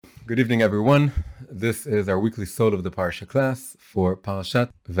Good evening, everyone. This is our weekly Soul of the Parsha class for Parashat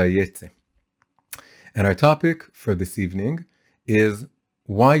Vayetze. And our topic for this evening is,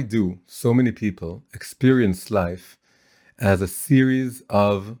 why do so many people experience life as a series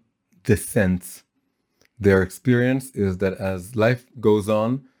of descents? Their experience is that as life goes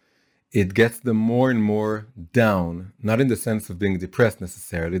on, it gets them more and more down, not in the sense of being depressed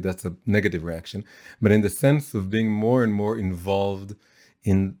necessarily, that's a negative reaction, but in the sense of being more and more involved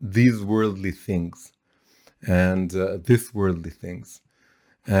in these worldly things and this worldly things.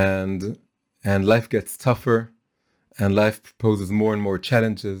 And life gets tougher, and life poses more and more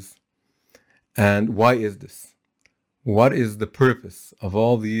challenges. And why is this? What is the purpose of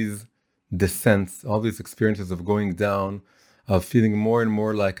all these descents, all these experiences of going down, of feeling more and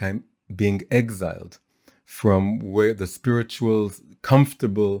more like I'm being exiled from where the spiritual,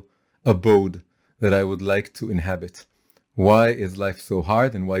 comfortable abode that I would like to inhabit? Why is life so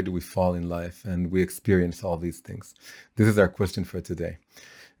hard, and why do we fall in life and we experience all these things? This is our question for today.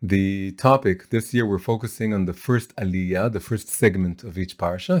 The topic this year, we're focusing on the first aliyah, the first segment of each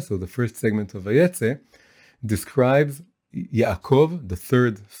parsha. So the first segment of Vayetze describes Yaakov, the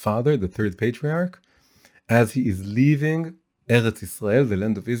third father, the third patriarch, as he is leaving Eretz Israel, the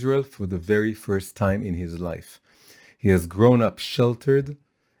land of Israel, for the very first time in his life. He has grown up sheltered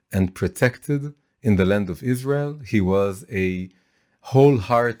and protected in the land of Israel. He was a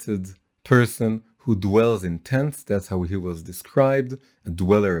wholehearted person who dwells in tents. That's how he was described, a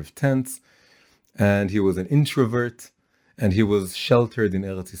dweller of tents. And he was an introvert, and he was sheltered in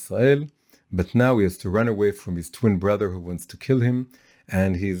Eretz Israel. But now he has to run away from his twin brother who wants to kill him,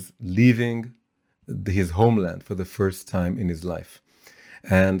 and he's leaving his homeland for the first time in his life.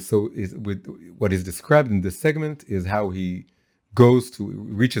 And so what is described in this segment is how he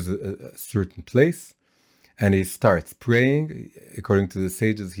reaches a certain place, and he starts praying. According to the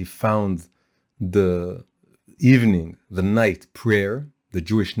sages, he found the night prayer, the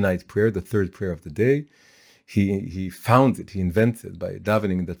Jewish night prayer, the third prayer of the day. He found it, he invented by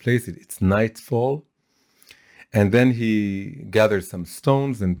davening in that place. It's nightfall. And then he gathers some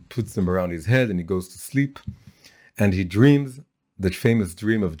stones and puts them around his head, and he goes to sleep. And he dreams that famous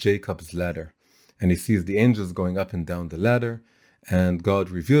dream of Jacob's ladder. And he sees the angels going up and down the ladder. And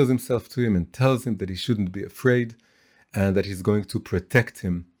God reveals himself to him and tells him that he shouldn't be afraid, and that he's going to protect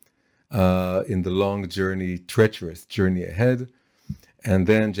him in the long journey, treacherous journey ahead. And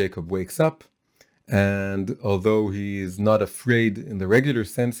then Jacob wakes up, and although he is not afraid in the regular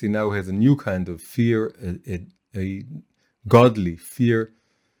sense, he now has a new kind of fear, a godly fear,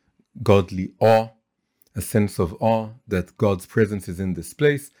 godly awe, a sense of awe that God's presence is in this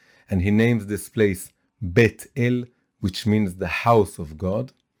place. And he names this place Bet El, which means the house of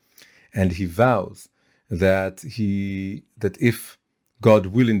God. And he vows that if God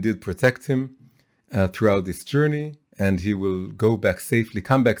will indeed protect him throughout this journey, and he will come back safely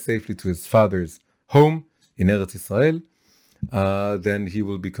to his father's home in Eretz Israel, then he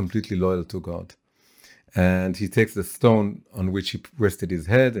will be completely loyal to God. And he takes the stone on which he rested his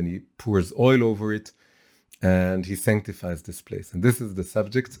head, and he pours oil over it, and he sanctifies this place. And this is the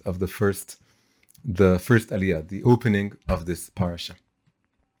subject of the first aliyah, the opening of this parasha.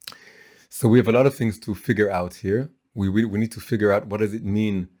 So we have a lot of things to figure out here. We need to figure out, what does it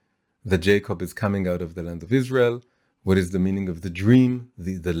mean that Jacob is coming out of the land of Israel? What is the meaning of the dream,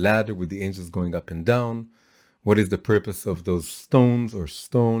 the ladder with the angels going up and down? What is the purpose of those stones or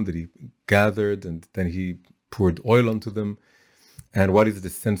stone that he gathered and then he poured oil onto them? And what is the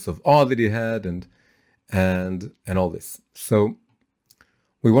sense of awe that he had, and all this? So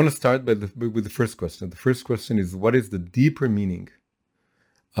we want to start with the first question. The first question is, what is the deeper meaning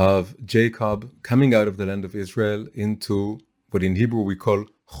of Jacob coming out of the land of Israel into what in Hebrew we call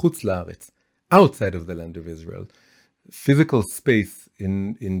Chutz La'aretz, outside of the land of Israel? Physical space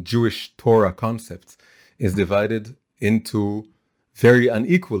in Jewish Torah concepts is divided into very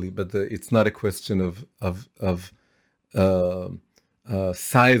unequally, but it's not a question of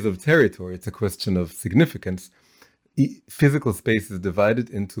size of territory. It's a question of significance. Physical space is divided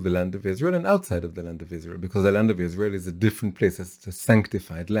into the land of Israel and outside of the land of Israel, because the land of Israel is a different place. It's a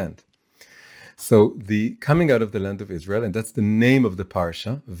sanctified land. So the coming out of the land of Israel, and that's the name of the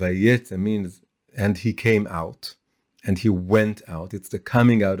parsha, Vayetze means, and he came out, and he went out. It's the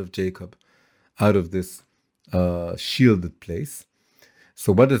coming out of Jacob out of this shielded place.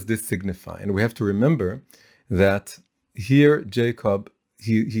 So what does this signify? And we have to remember that here Jacob,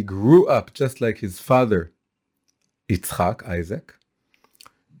 he grew up just like his father Yitzchak, Isaac.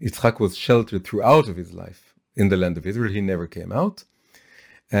 Yitzchak was sheltered throughout of his life in the land of Israel. He never came out.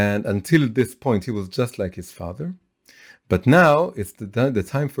 And until this point, he was just like his father. But now it's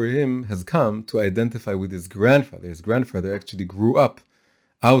the time for him has come to identify with his grandfather. His grandfather actually grew up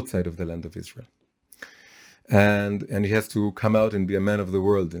outside of the land of Israel. And he has to come out and be a man of the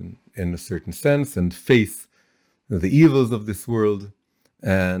world in a certain sense and face the evils of this world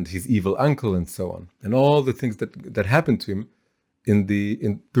and his evil uncle and so on. And all the things that happened to him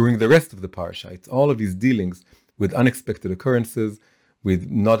during the rest of the parsha. It's all of his dealings with unexpected occurrences,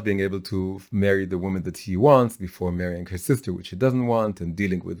 with not being able to marry the woman that he wants before marrying her sister, which he doesn't want, and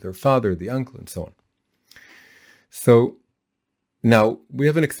dealing with their father, the uncle, and so on. So now we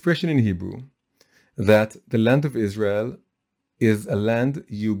have an expression in Hebrew that the land of Israel is a land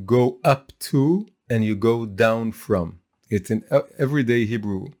you go up to and you go down from. It's in everyday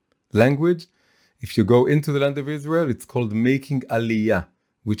Hebrew language. If you go into the land of Israel, it's called making aliyah,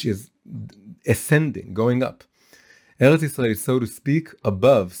 which is ascending, going up. Eretz Israel is, so to speak,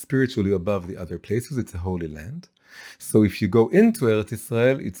 spiritually above the other places. It's a holy land. So if you go into Eretz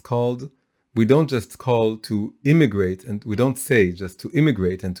Israel, we don't just call to immigrate, and we don't say just to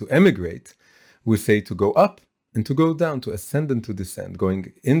immigrate and to emigrate. We say to go up and to go down, to ascend and to descend.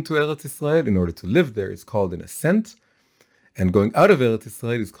 Going into Eretz Israel in order to live there is called an ascent, and going out of Eretz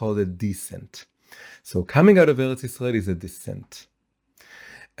Israel is called a descent. So coming out of Eretz Israel is a descent.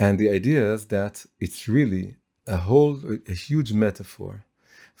 And the idea is that it's really a huge metaphor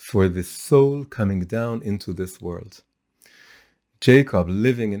for the soul coming down into this world. Jacob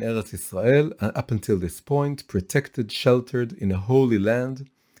living in Eretz Israel up until this point, protected, sheltered in a holy land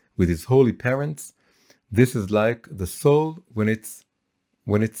with his holy parents. This is like the soul when it's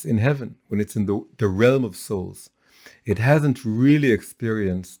in heaven, when it's in the realm of souls. It hasn't really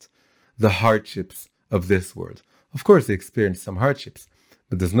experienced the hardships of this world. Of course, they experienced some hardships,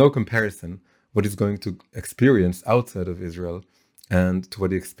 but there's no comparison what he's going to experience outside of Israel and to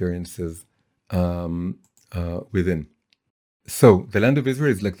what he experiences within. So the land of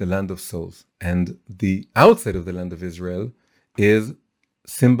Israel is like the land of souls, and the outside of the land of Israel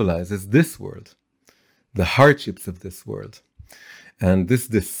symbolizes this world, the hardships of this world. And this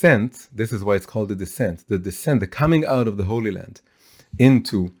descent, this is why it's called the descent, the coming out of the Holy Land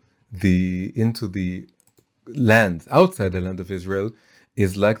into the land, outside the land of Israel,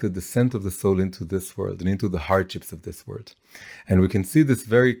 is like the descent of the soul into this world and into the hardships of this world. And we can see this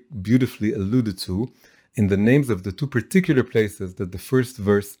very beautifully alluded to in the names of the two particular places that the first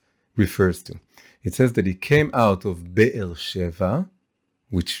verse refers to. It says that he came out of Be'er Sheva,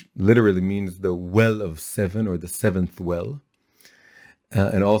 which literally means the well of seven, or the seventh well,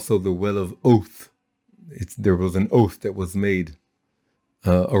 and also the well of oath. There was an oath that was made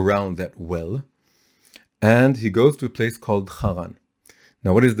around that well. And he goes to a place called Haran.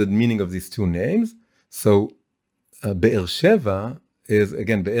 Now, what is the meaning of these two names? So, Be'er Sheva is,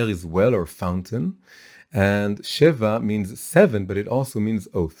 again, Be'er is well or fountain, and Sheva means seven, but it also means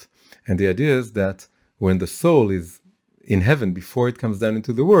oath. And the idea is that when the soul is in heaven, before it comes down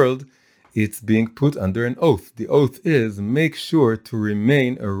into the world, it's being put under an oath. The oath is, make sure to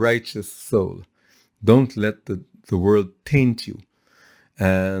remain a righteous soul. Don't let the world taint you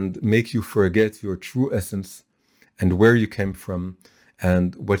and make you forget your true essence and where you came from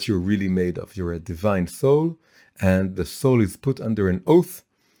and what you're really made of. You're a divine soul, and the soul is put under an oath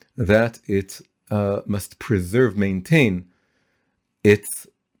that it must maintain its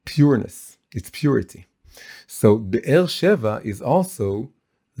pureness, its purity. So Be'er Sheva is also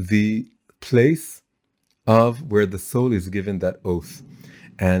the place of where the soul is given that oath.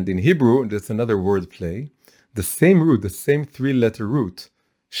 And in Hebrew, that's another word play. The same root, the same three-letter root,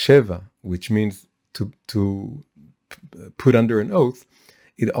 Sheva, which means to put under an oath,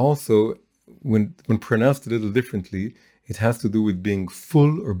 it also, when pronounced a little differently, it has to do with being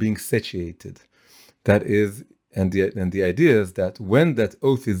full or being satiated. That is, and the idea is that when that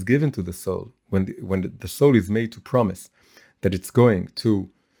oath is given to the soul, when the soul is made to promise that it's going to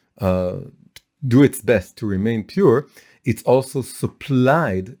do its best to remain pure, it's also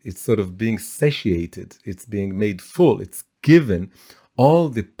supplied, it's sort of being satiated, it's being made full, it's given all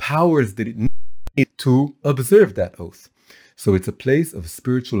the powers that it needs to observe that oath. So it's a place of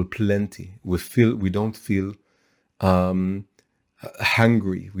spiritual plenty. We don't feel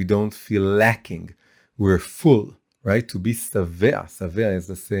hungry, we don't feel lacking, we're full, right? To be savea is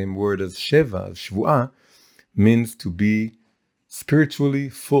the same word as sheva, shvuah, means to be spiritually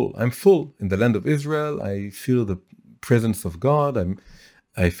full. I'm full. In the land of Israel, I feel the presence of God.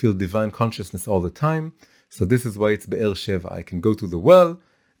 I feel divine consciousness all the time. So this is why it's Be'er Sheva. I can go to the well,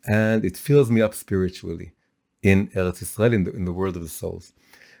 and it fills me up spiritually in Eretz Israel, in the world of the souls.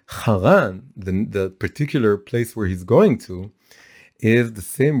 Haran, the particular place where he's going to, is the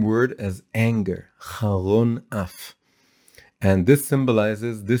same word as anger, charon af. And this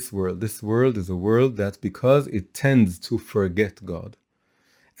symbolizes this world. This world is a world that, because it tends to forget God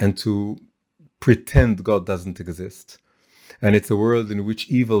and to pretend God doesn't exist, and it's a world in which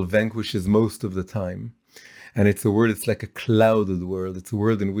evil vanquishes most of the time. And it's a world, it's like a clouded world. It's a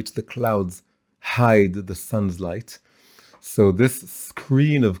world in which the clouds hide the sun's light. So this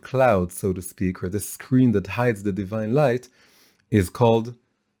screen of clouds, so to speak, or this screen that hides the divine light, is called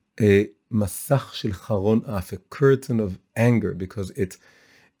a masach shel charon af, a curtain of anger, because it's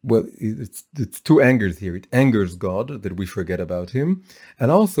two angers here. It angers God that we forget about him,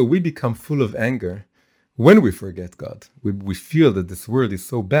 and also we become full of anger when we forget God. We feel that this world is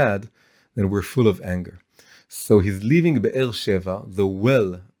so bad, then we're full of anger. So he's leaving Be'er Sheva, the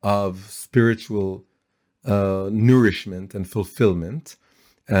well of spiritual nourishment and fulfillment,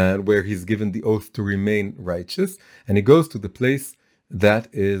 and where he's given the oath to remain righteous, and he goes to the place that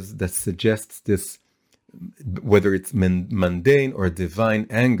suggests this, whether it's mundane or divine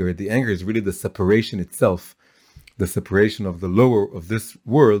anger. The anger is really the separation itself, the separation of the lower of this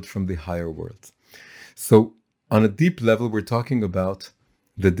world from the higher world. So on a deep level, we're talking about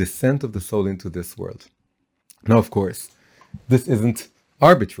the descent of the soul into this world. Now, of course, this isn't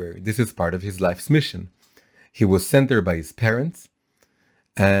arbitrary. This is part of his life's mission. He was sent there by his parents,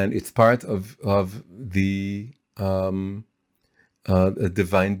 and it's part of the a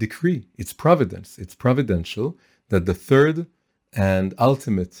divine decree. It's providence. It's providential that the third and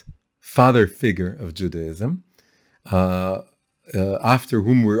ultimate father figure of Judaism, after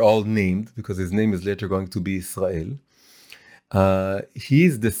whom we're all named, because his name is later going to be Israel,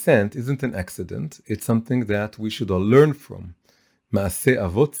 his descent isn't an accident. It's something that we should all learn from. Ma'aseh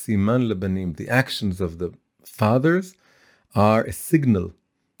avot siman lebanim. The actions of the fathers are a signal,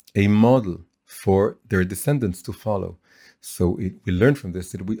 a model for their descendants to follow. So we learn from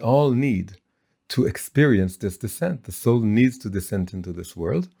this that we all need to experience this descent. The soul needs to descend into this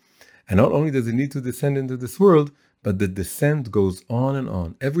world. And not only does it need to descend into this world, but the descent goes on and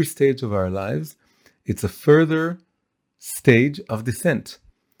on. Every stage of our lives, it's a further stage of descent.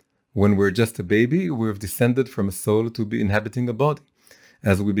 When we're just a baby, we've descended from a soul to be inhabiting a body.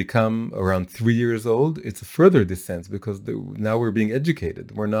 As we become around 3 years old, it's a further descent, because now we're being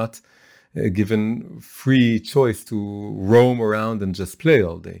educated. We're not given free choice to roam around and just play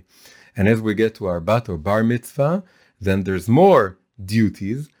all day. And as we get to our bat or bar mitzvah, then there's more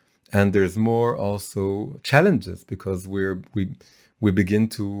duties and there's more also challenges, because we begin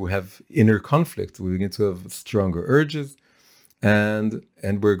to have inner conflict. We begin to have stronger urges, and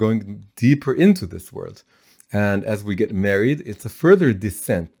we're going deeper into this world. And as we get married, it's a further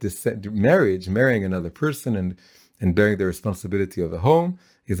descent. Marrying another person and bearing the responsibility of a home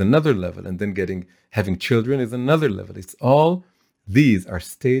is another level, and then having children is another level. It's all these are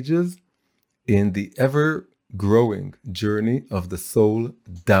stages in the ever-growing journey of the soul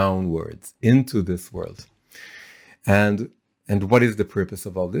downwards into this world. And what is the purpose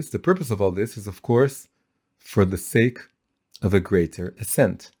of all this? The purpose of all this is, of course, for the sake of a greater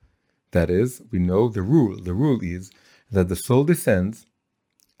ascent. That is, we know the rule. The rule is that the soul descends,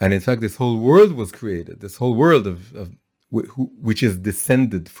 and in fact, this whole world was created. This whole world which is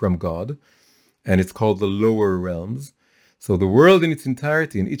descended from God, and it's called the lower realms. So the world in its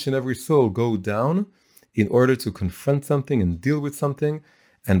entirety, and each and every soul, go down in order to confront something and deal with something,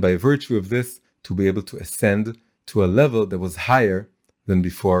 and by virtue of this, to be able to ascend to a level that was higher than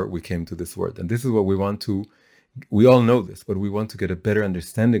before we came to this world. And this is what we all know this, but we want to get a better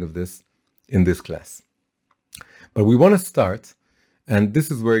understanding of this in this class. But we want to start, and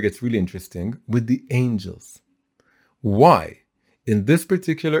this is where it gets really interesting, with the angels. Why, in this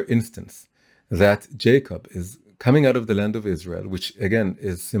particular instance, that Jacob is coming out of the land of Israel, which again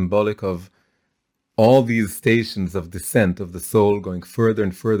is symbolic of all these stations of descent of the soul going further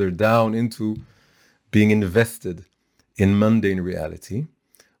and further down into being invested in mundane reality.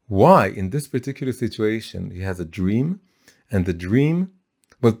 Why, in this particular situation, he has a dream, and the dream,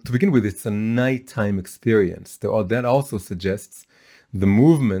 well, to begin with, it's a nighttime experience. That also suggests the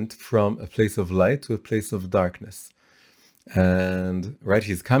movement from a place of light to a place of darkness. And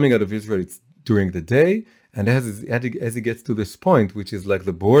he's coming out of Israel, it's during the day, and as he gets to this point, which is like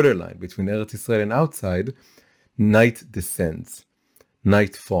the borderline between Eretz Israel and outside, night descends,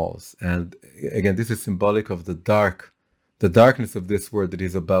 night falls. And again, this is symbolic of the darkness of this world that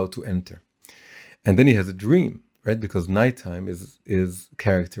he's about to enter. And then he has a dream, because nighttime is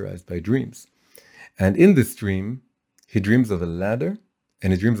characterized by dreams. And in this dream, he dreams of a ladder,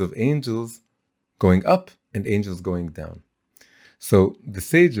 and he dreams of angels going up and angels going down. So the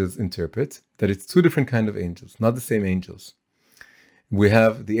sages interpret that it's two different kinds of angels, not the same angels. We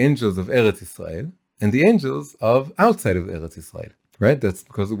have the angels of Eretz Israel, and the angels of outside of Eretz Israel, right? That's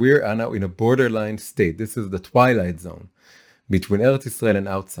because we're now in a borderline state. This is the twilight zone between Eretz Israel and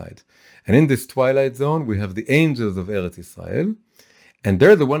outside. And in this twilight zone, we have the angels of Eretz Israel, and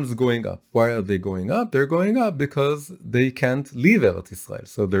they're the ones going up. Why are they going up? They're going up because they can't leave Eretz Israel.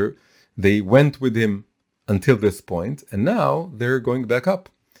 So they went with him until this point, and now they're going back up.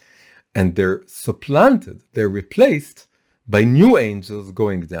 And they're supplanted, they're replaced by new angels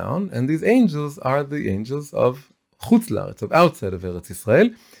going down, and these angels are the angels of Chutz La'aretz, of outside of Eretz Israel,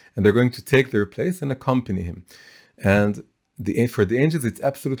 and they're going to take their place and accompany him. And for the angels, it's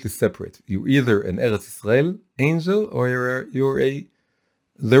absolutely separate. You're either an Eretz Israel angel or you're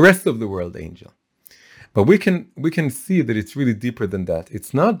the rest of the world angel. But we can see that it's really deeper than that.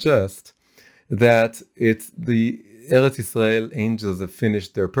 It's not just that it's the Eretz Israel angels have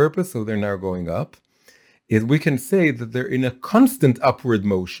finished their purpose, so they're now going up. We can say that they're in a constant upward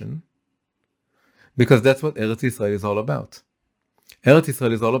motion, because that's what Eretz Israel is all about. Eretz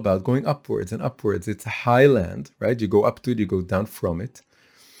Israel is all about going upwards and upwards. It's a high land, right? You go up to it, you go down from it.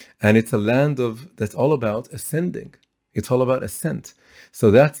 And it's a land that's all about ascending. It's all about ascent.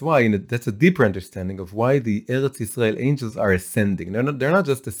 So that's why, that's a deeper understanding of why the Eretz Israel angels are ascending. They're not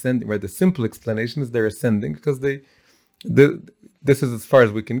just ascending, right? The simple explanation is they're ascending because this is as far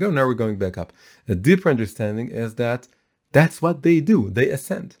as we can go. Now we're going back up. A deeper understanding is that that's what they do. They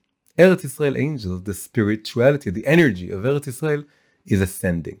ascend. Eretz Israel angels, the spirituality, the energy of Eretz Israel is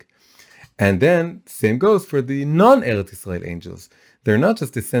ascending. And then same goes for the non-Eretz Israel angels. They're not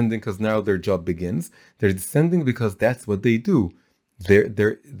just descending because now their job begins. They're descending because that's what they do.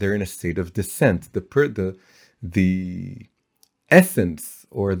 They're in a state of descent. The essence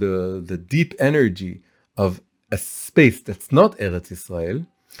or the deep energy of a space that's not Eretz Israel.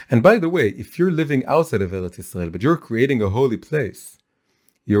 And by the way, if you're living outside of Eretz Israel, but you're creating a holy place,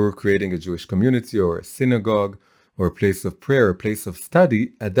 you're creating a Jewish community or a synagogue or a place of prayer, a place of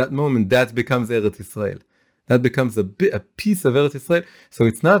study, at that moment, that becomes Eretz Israel. That becomes a piece of Eretz Israel. So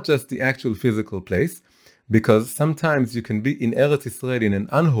it's not just the actual physical place, because sometimes you can be in Eretz Israel in an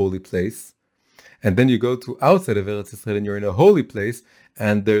unholy place, and then you go to outside of Eretz Israel and you're in a holy place,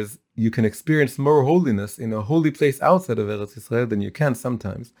 and you can experience more holiness in a holy place outside of Eretz Israel than you can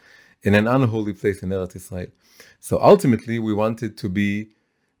sometimes in an unholy place in Eretz Israel. So ultimately, we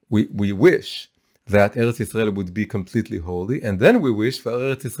wish that Eretz Israel would be completely holy, and then we wish for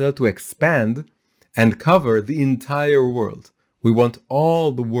Eretz Israel to expand and cover the entire world. We want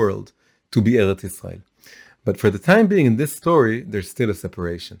all the world to be Eretz Israel. But for the time being in this story, there's still a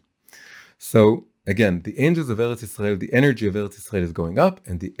separation. So again, the angels of Eretz Israel, the energy of Eretz Israel is going up,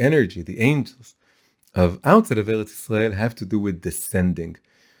 and the energy, the angels of outside of Eretz Israel have to do with descending.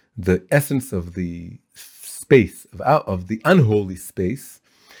 The essence of the space, of the unholy space,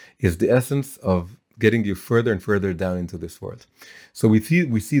 is the essence of getting you further and further down into this world. So we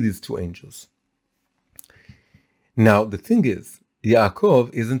see these two angels. Now, the thing is,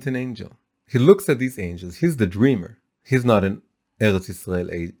 Yaakov isn't an angel. He looks at these angels. He's the dreamer. He's not an Eretz Israel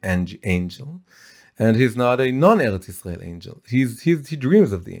angel, and he's not a non-Eretz Israel angel. He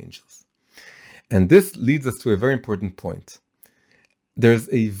dreams of the angels. And this leads us to a very important point. There's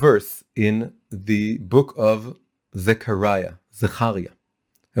a verse in the book of Zechariah,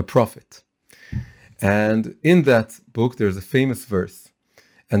 a prophet. And in that book, there's a famous verse.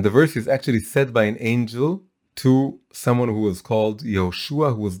 And the verse is actually said by an angel to someone who was called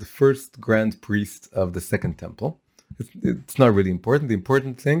Yehoshua, who was the first grand priest of the Second Temple. It's not really important. The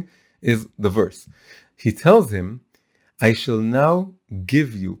important thing is the verse. He tells him, I shall now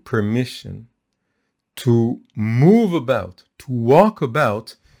give you permission to move about, to walk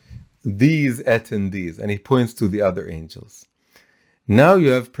about these attendees. And he points to the other angels. Now you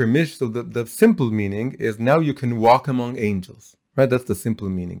have permission. So the simple meaning is now you can walk among angels, right? That's the simple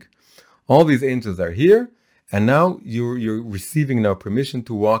meaning. All these angels are here, and now you're receiving now permission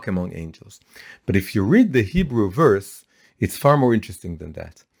to walk among angels. But if you read the Hebrew verse, it's far more interesting than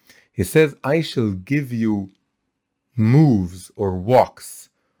that. He says, I shall give you moves or walks,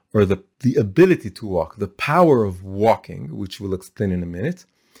 or the ability to walk, the power of walking, which we'll explain in a minute,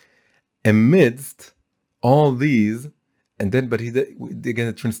 amidst all these. And then, again,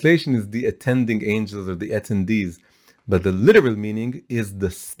 the translation is the attending angels or the attendees, but the literal meaning is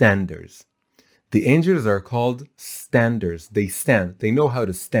the standers. The angels are called standers. They stand. They know how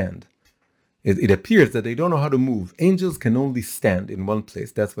to stand. It appears that they don't know how to move. Angels can only stand in one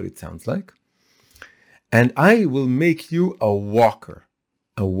place. That's what it sounds like. And I will make you a walker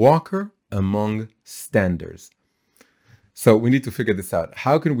among standers. So we need to figure this out.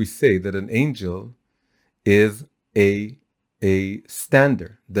 How can we say that an angel is a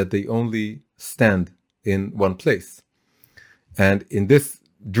stander, that they only stand in one place. And in this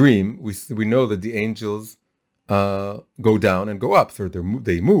dream, we know that the angels go down and go up, so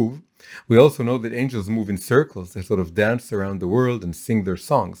they move. We also know that angels move in circles. They sort of dance around the world and sing their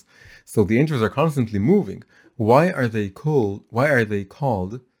songs. So the angels are constantly moving. Why are they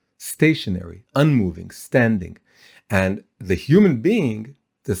called stationary, unmoving, standing? And the human being,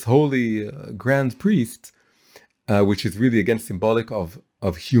 this holy grand priest, which is really again symbolic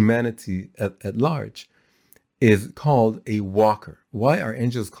of humanity at large, is called a walker. Why are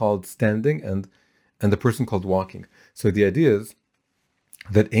angels called standing and the person called walking? So the idea is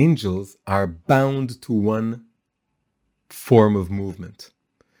that angels are bound to one form of movement.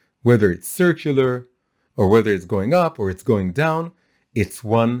 Whether it's circular, or whether it's going up or it's going down, it's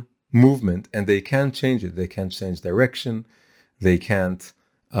one movement, and they can't change it. They can't change direction. They can't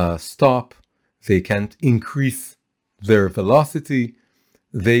stop. They can't increase their velocity.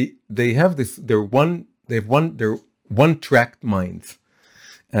 They have this. They're one track minds,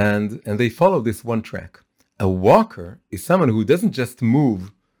 and they follow this one track. A walker is someone who doesn't just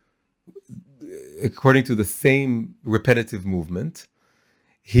move according to the same repetitive movement.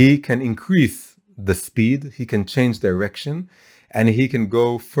 He can increase the speed, he can change direction, and he can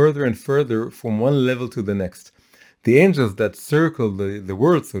go further and further from one level to the next. The angels that circle the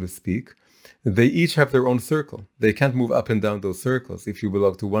world, so to speak, they each have their own circle. They can't move up and down those circles. If you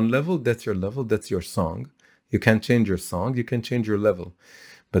belong to one level, that's your song. You can't change your song, you can change your level.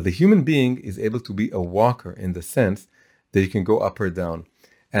 But the human being is able to be a walker in the sense that you can go up or down.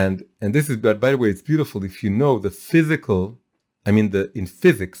 And this is, by the way, it's beautiful if you know the physical, in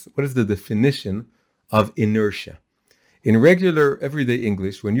physics, what is the definition of inertia? In regular everyday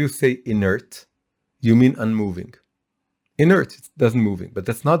English, when you say inert, you mean unmoving. Inert, it doesn't moving, but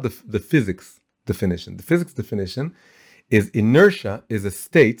that's not the physics definition. The physics definition is inertia is a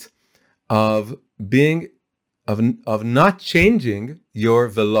state of being of not changing your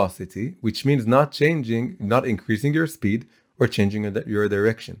velocity, which means not increasing your speed or changing your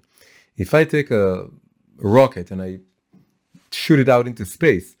direction. If I take a rocket and I shoot it out into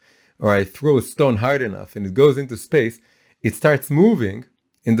space, or I throw a stone hard enough and it goes into space, it starts moving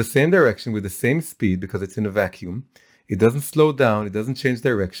in the same direction with the same speed because it's in a vacuum. It doesn't slow down, it doesn't change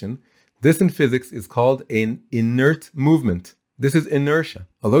direction. This in physics is called an inert movement. This is inertia,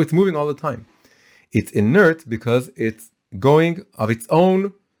 although it's moving all the time. It's inert because it's going of its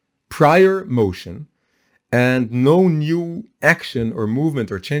own prior motion, and no new action or movement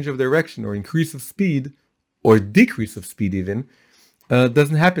or change of direction or increase of speed or decrease of speed even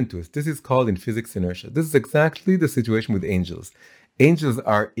doesn't happen to us. This is called in physics inertia. This is exactly the situation with angels. Angels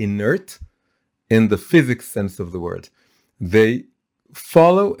are inert in the physics sense of the word. They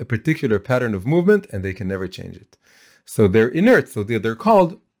follow a particular pattern of movement and they can never change it. So they're inert. So they're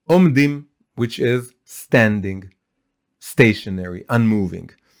called omdim, which is standing, stationary, unmoving.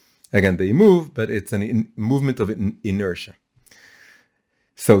 Again, they move, but it's a movement of inertia.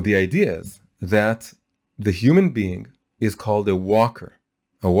 So the idea is that the human being is called a walker.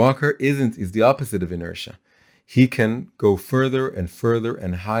 A walker is the opposite of inertia. He can go further and further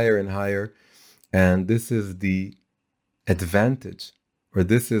and higher, and this is the advantage, or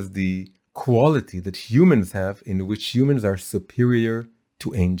this is the quality that humans have, in which humans are superior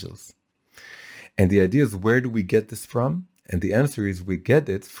to angels. And the idea is, where do we get this from? And the answer is, we get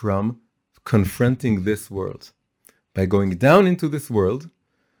it from confronting this world. By going down into this world,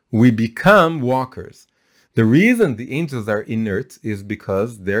 we become walkers. The reason the angels are inert is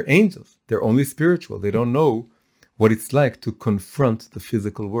because they're angels. They're only spiritual. They don't know what it's like to confront the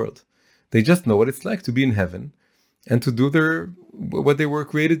physical world. They just know what it's like to be in heaven and to do what they were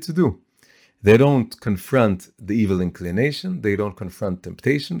created to do. They don't confront the evil inclination. They don't confront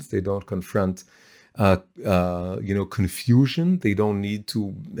temptations. They don't confront confusion. They don't need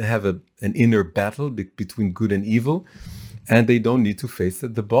to have an inner battle between good and evil, and they don't need to face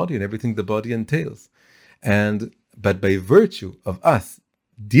the body and everything the body entails. But by virtue of us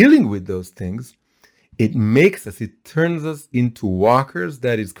dealing with those things, it turns us into walkers,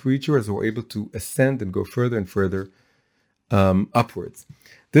 that is, creatures who are able to ascend and go further and further upwards.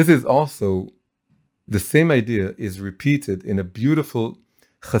 This is also, the same idea is repeated in a beautiful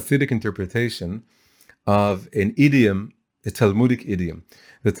Hasidic interpretation of an idiom, a Talmudic idiom.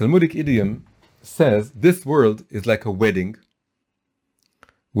 The Talmudic idiom says, this world is like a wedding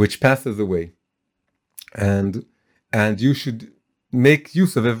which passes away. And you should make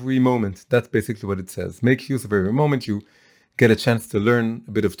use of every moment. That's basically what it says. Make use of every moment. You get a chance to learn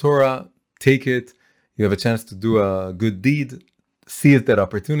a bit of Torah, take it. You have a chance to do a good deed, seize that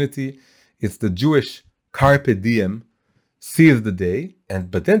opportunity. It's the Jewish carpe diem, seize the day.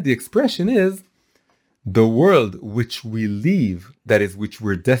 But then the expression is, the world which we leave, that is, which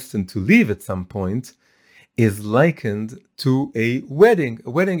we're destined to leave at some point, is likened to a wedding.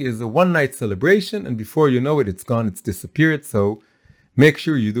 A wedding is a one-night celebration, and before you know it, it's gone, it's disappeared. So make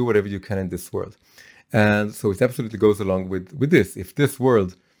sure you do whatever you can in this world. And so it absolutely goes along with this. If this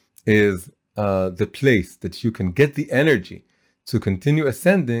world is the place that you can get the energy to continue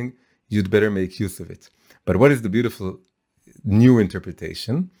ascending, you'd better make use of it. But what is the beautiful new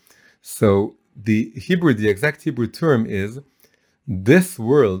interpretation? So the exact Hebrew term is, this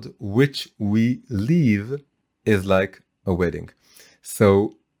world which we leave is like a wedding.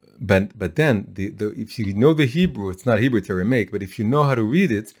 So, but then if you know the Hebrew, it's not Hebrew, it's Aramaic, but if you know how to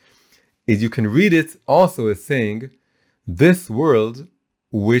read it, you can read it also as saying, this world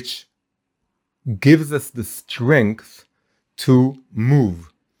which gives us the strength to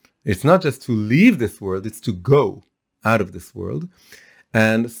move. It's not just to leave this world, it's to go out of this world.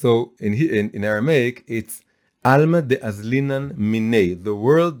 And so in Aramaic, it's Alma de Azlinan Minei, the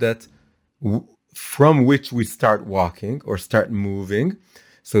world that from which we start walking or start moving.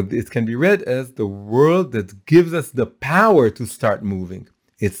 So it can be read as the world that gives us the power to start moving.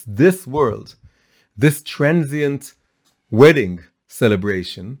 It's this world, this transient wedding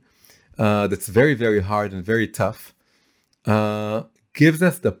celebration that's very, very hard and very tough, gives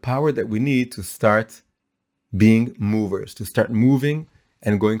us the power that we need to start being movers, to start moving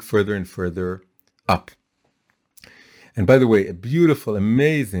and going further and further up. And by the way, a beautiful,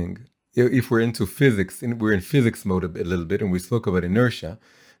 amazing, if we're into physics, we're in physics mode a little bit, and we spoke about inertia,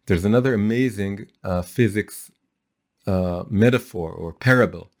 there's another amazing physics metaphor or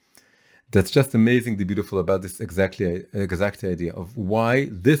parable that's just amazingly beautiful about this exact idea of why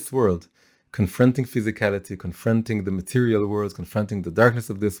this world, confronting physicality, confronting the material world, confronting the darkness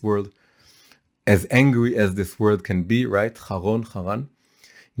of this world, as angry as this world can be, right? Haran,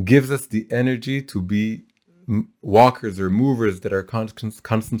 gives us the energy to be walkers or movers that are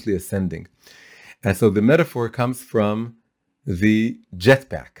constantly ascending. And so the metaphor comes from the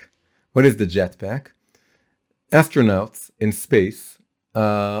jetpack. What is the jetpack? Astronauts in space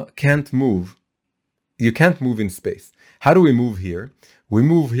can't move. You can't move in space. How do we move here? We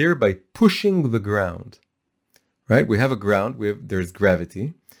move here by pushing the ground, right? We have a ground, there's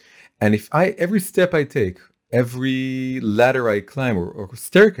gravity. And if every step I take, every ladder I climb or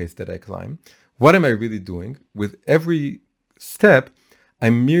staircase that I climb, what am I really doing? With every step,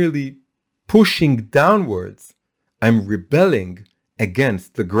 I'm merely pushing downwards. I'm rebelling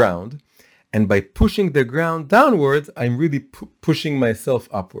against the ground. And by pushing the ground downwards, I'm really pushing myself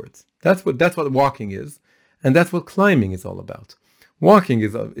upwards. That's what walking is. And that's what climbing is all about. Walking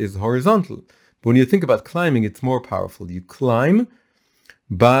is horizontal. But when you think about climbing, it's more powerful. You climb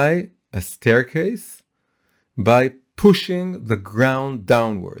by a staircase, by pushing the ground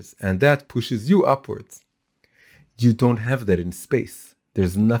downwards. And that pushes you upwards. You don't have that in space.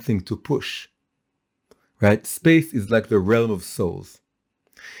 There's nothing to push. Right? Space is like the realm of souls.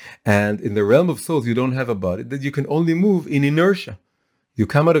 And in the realm of souls, you don't have a body, that you can only move in inertia. You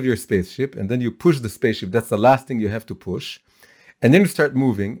come out of your spaceship and then you push the spaceship. That's the last thing you have to push. And then you start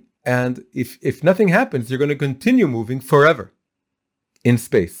moving. And if nothing happens, you're going to continue moving forever in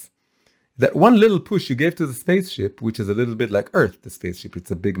space. That one little push you gave to the spaceship, which is a little bit like Earth, the spaceship,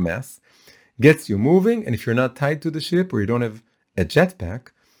 it's a big mass, gets you moving. And if you're not tied to the ship or you don't have a jetpack,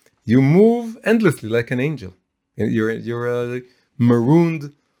 you move endlessly like an angel. You're a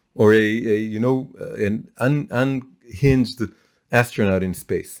marooned or an unhinged astronaut in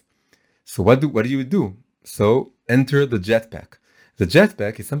space. So what do you do? So enter the jetpack. The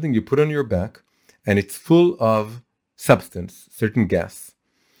jetpack is something you put on your back, and it's full of substance, certain gas.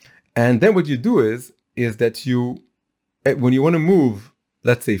 And then what you do is that when you want to move,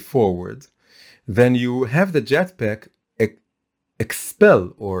 let's say forward, then you have the jetpack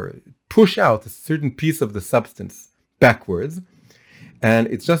expel or push out a certain piece of the substance backwards. And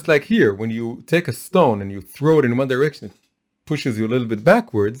it's just like here, when you take a stone and you throw it in one direction, it pushes you a little bit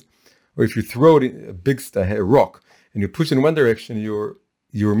backwards. Or if you throw it in a rock and you push in one direction,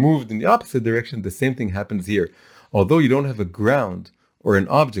 you're moved in the opposite direction. The same thing happens here. Although you don't have a ground or an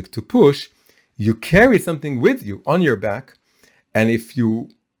object to push, you carry something with you on your back. And if you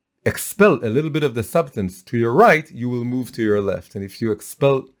expel a little bit of the substance to your right, you will move to your left. And if you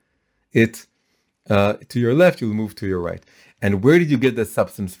expel it to your left, you'll move to your right. And where did you get that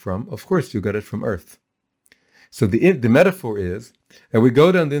substance from? Of course, you got it from Earth. So the metaphor is that we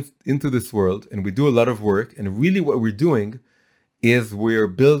go down into this world and we do a lot of work. And really what we're doing is we're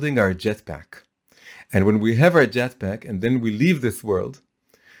building our jetpack. And when we have our jetpack and then we leave this world,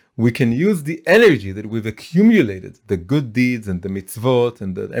 we can use the energy that we've accumulated, the good deeds and the mitzvot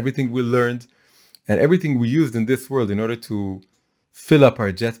and everything we learned And everything we used in this world in order to fill up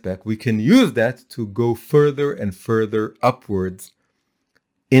our jetpack, we can use that to go further and further upwards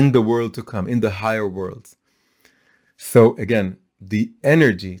in the world to come, in the higher worlds. So again, the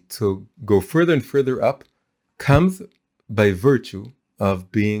energy to go further and further up comes by virtue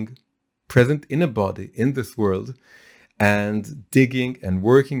of being present in a body in this world and digging and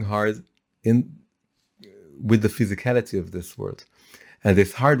working hard with the physicality of this world. And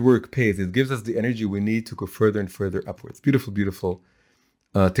this hard work pays. It gives us the energy we need to go further and further upwards. Beautiful, beautiful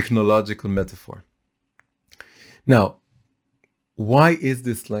technological metaphor. Now, why is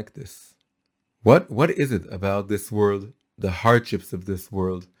this like this? What is it about this world, the hardships of this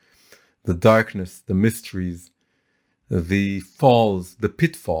world, the darkness, the mysteries, the falls, the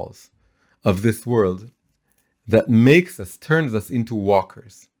pitfalls of this world that turns us into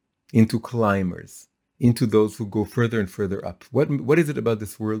walkers, into climbers, into those who go further and further up? What is it about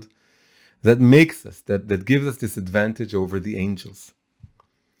this world that makes us, that gives us this advantage over the angels?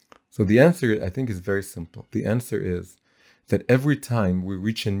 So the answer, I think, is very simple. The answer is that every time we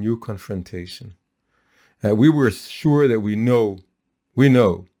reach a new confrontation, we were sure that we know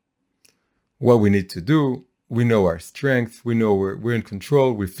what we need to do, we know our strengths, we know we're in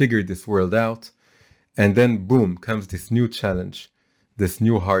control, we figured this world out, and then boom, comes this new challenge, this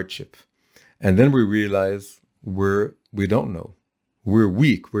new hardship. And then we realize we don't know. We're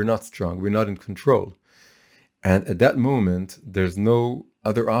weak, we're not strong, we're not in control. And at that moment, there's no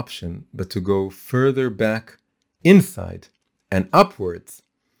other option but to go further back inside and upwards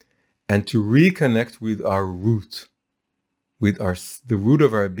and to reconnect with our root, with the root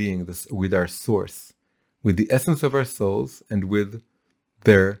of our being, with our source, with the essence of our souls and with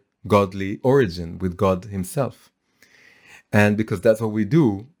their godly origin, with God himself. And because that's what we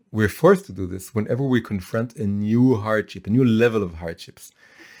do, we're forced to do this whenever we confront a new hardship, a new level of hardships.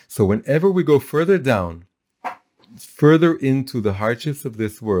 So whenever we go further down, further into the hardships of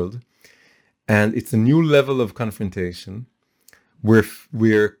this world, and it's a new level of confrontation, there's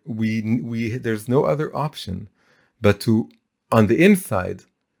no other option but to, on the inside,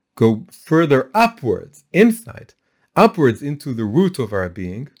 go further upwards into the root of our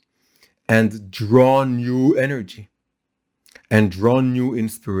being, and draw new energy, and draw new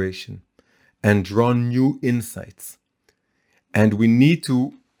inspiration, and draw new insights. And we need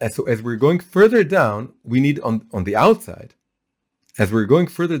to, so as we're going further down, we need on the outside, as we're going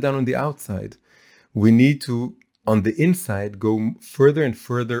further down on the outside, we need to, on the inside, go further and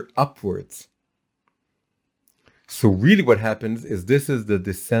further upwards. So really what happens is this is the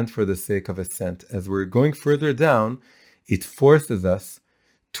descent for the sake of ascent. As we're going further down, it forces us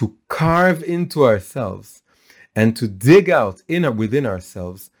to carve into ourselves and to dig out within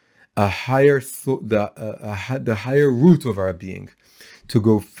ourselves the higher root of our being, to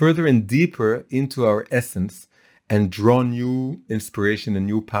go further and deeper into our essence and draw new inspiration and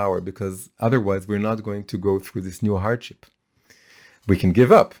new power, because otherwise we're not going to go through this new hardship. We can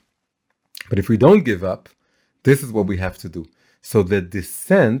give up, but if we don't give up, this is what we have to do. So the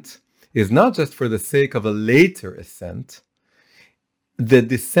descent is not just for the sake of a later ascent. The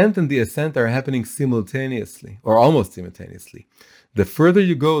descent and the ascent are happening simultaneously, or almost simultaneously. The further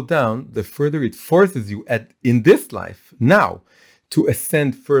you go down, the further it forces you in this life, now, to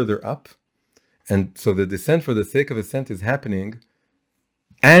ascend further up. And so the descent for the sake of ascent is happening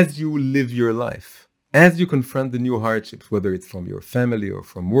as you live your life, as you confront the new hardships, whether it's from your family or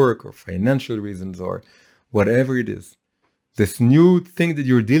from work or financial reasons or whatever it is. This new thing that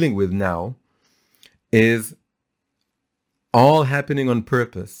you're dealing with now is all happening on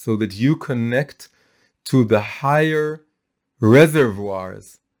purpose so that you connect to the higher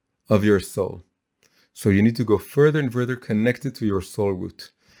reservoirs of your soul. So you need to go further and further connected to your soul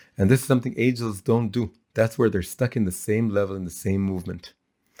root. And this is something angels don't do. That's where they're stuck in the same level, in the same movement.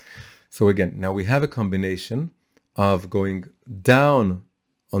 So again, now we have a combination of going down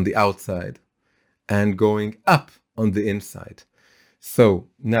on the outside and going up on the inside. So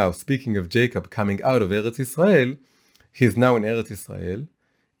now, speaking of Jacob coming out of Eretz Israel, he's now in Eretz Israel,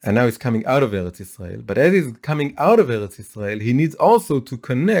 and now he's coming out of Eretz Israel. But as he's coming out of Eretz Israel, he needs also to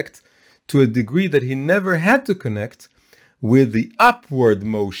connect to a degree that he never had to connect with the upward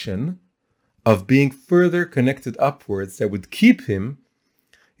motion of being further connected upwards that would keep him.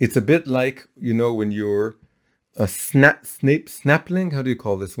 It's a bit like, when you're a snappling, how do you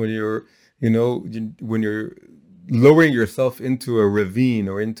call this? When you're, when you're lowering yourself into a ravine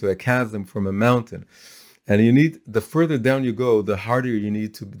or into a chasm from a mountain. And you need, the further down you go, the harder you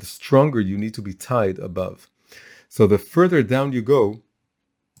need to, the stronger you need to be tied above. So the further down you go,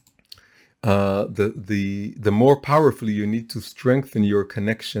 the more powerfully you need to strengthen your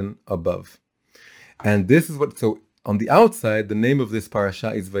connection above. And this is what, so on the outside, the name of this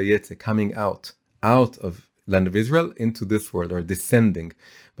parasha is Vayetze, coming out of land of Israel into this world, or descending.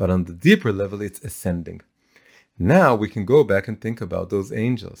 But on the deeper level, it's ascending. Now we can go back and think about those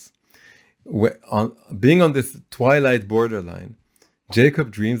angels. Being on this twilight borderline,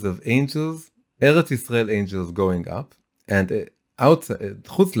 Jacob dreams of angels, Eretz Israel angels going up, and outside,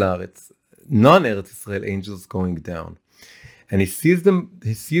 Chutz La'aretz, non-Eretz Israel angels going down. And he sees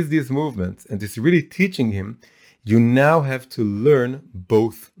these movements, and it's really teaching him, you now have to learn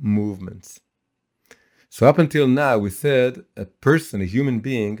both movements. So up until now, we said a person, a human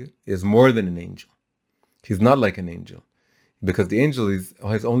being, is more than an angel. He's not like an angel, because the angel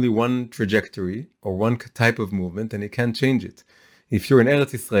has only one trajectory or one type of movement, and he can't change it. If you're an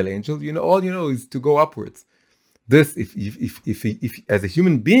Eretz Israel angel, all you know is to go upwards. This, if as a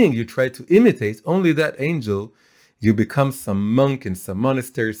human being you try to imitate only that angel, you become some monk in some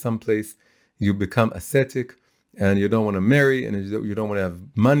monastery someplace. You become ascetic, and you don't want to marry, and you don't want to have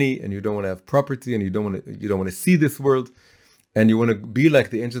money, and you don't want to have property, and you don't want to see this world, and you want to be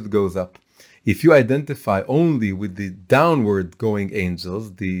like the angel that goes up. If you identify only with the downward going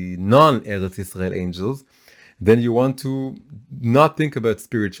angels, the non-Eretz Israel angels, then you want to not think about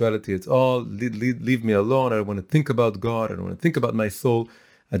spirituality at all. Leave me alone. I don't want to think about God. I don't want to think about my soul.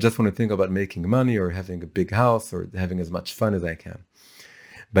 I just want to think about making money or having a big house or having as much fun as I can.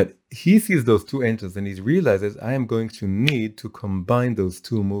 But he sees those two angels and he realizes, I am going to need to combine those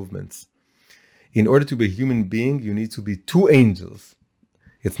two movements. In order to be a human being, you need to be two angels.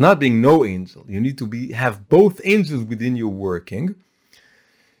 It's not being no angel. You need to have both angels within you working.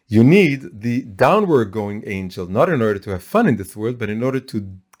 You need the downward going angel, not in order to have fun in this world, but in order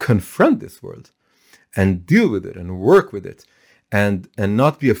to confront this world and deal with it and work with it and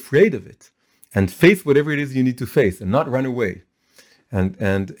not be afraid of it and face whatever it is you need to face and not run away and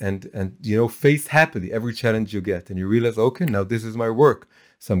face happily every challenge you get. And you realize, okay, now this is my work.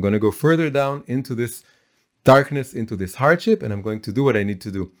 So I'm going to go further down into this darkness, into this hardship, and I'm going to do what I need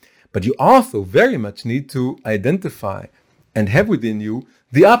to do. But you also very much need to identify and have within you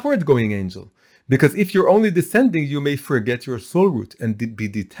the upward going angel. Because if you're only descending, you may forget your soul root and be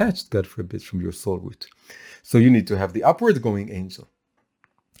detached, God forbid, from your soul root. So you need to have the upward going angel.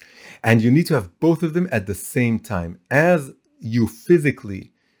 And you need to have both of them at the same time. As you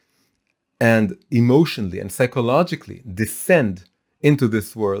physically and emotionally and psychologically descend into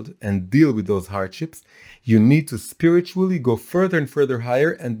this world and deal with those hardships, you need to spiritually go further and further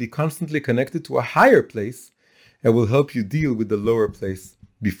higher and be constantly connected to a higher place that will help you deal with the lower place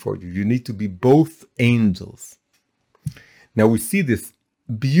before you. You need to be both angels. Now we see this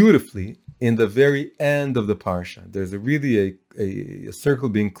beautifully in the very end of the parsha. There's really a circle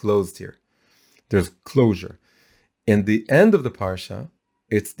being closed here. There's closure. In the end of the parsha,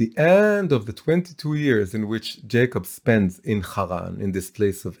 it's the end of the 22 years in which Jacob spends in Haran, in this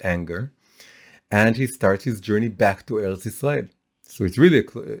place of anger, and he starts his journey back to Eretz Israel. So it's really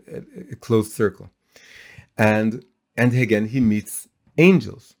a closed circle. And again, he meets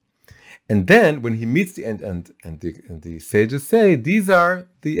angels. And then when he meets the sages say, these are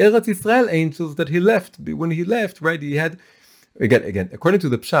the Eretz Israel angels that he left. When he left, right, he had, again, according to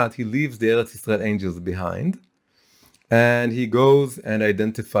the Pshat, he leaves the Eretz Israel angels behind, and he goes and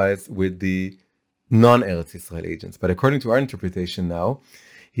identifies with the non-Eretz Israel agents. But according to our interpretation now,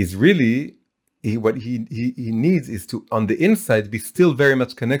 what he needs is to, on the inside, be still very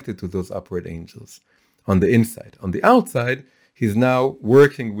much connected to those upward angels. On the inside. On the outside, he's now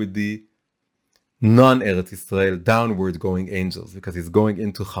working with the non-Eretz Israel downward going angels, because he's going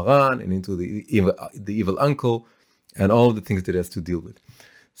into Haran and into the evil uncle and all the things that he has to deal with.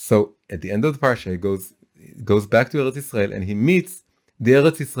 So at the end of the parsha, he goes back to Eretz Israel and he meets the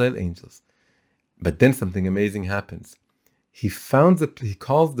Eretz Israel angels. But then something amazing happens. He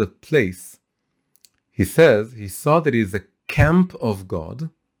calls the place, he says, he saw that it is a camp of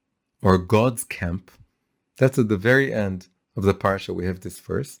God, or God's camp. That's at the very end of the parsha. We have this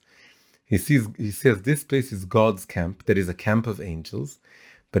verse. He says this place is God's camp, that is a camp of angels,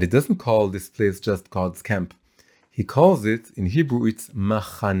 but he doesn't call this place just God's camp. He calls it, in Hebrew, it's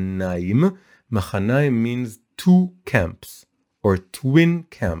Machanaim. Machanaim means two camps, or twin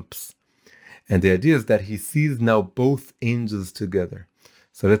camps. And the idea is that he sees now both angels together.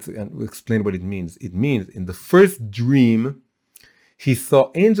 So let's explain what it means. It means in the first dream, he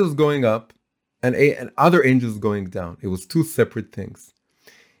saw angels going up and other angels going down. It was two separate things.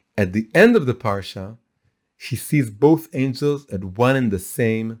 At the end of the parsha, he sees both angels at one and the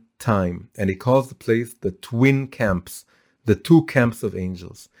same time. And he calls the place the twin camps, the two camps of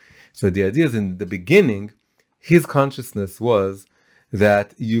angels. So the idea is, in the beginning, his consciousness was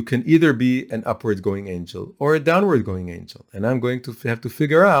that you can either be an upward going angel or a downward going angel. And I'm going to have to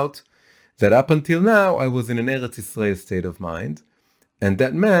figure out that up until now, I was in an Eretz Yisrael state of mind. And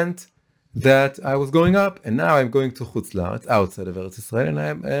that meant that I was going up, and now I'm going to Chutz La'aretz, outside of Eretz Yisrael, and I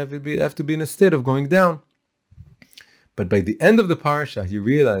have to be in a state of going down. But by the end of the parasha, he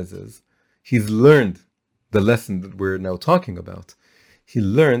realizes he's learned the lesson that we're now talking about. He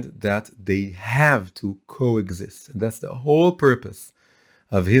learned that they have to coexist. And that's the whole purpose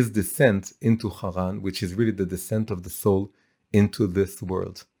of his descent into Haran, which is really the descent of the soul into this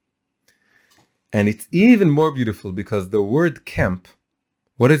world. And it's even more beautiful because the word camp,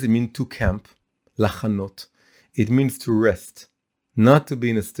 what does it mean to camp? Lachanot. It means to rest, not to be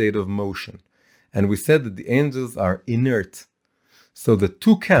in a state of motion. And we said that the angels are inert. So the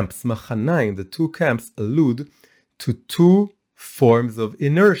two camps, Machanaim, the two camps allude to two forms of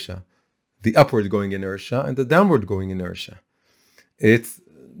inertia, the upward going inertia and the downward going inertia. It's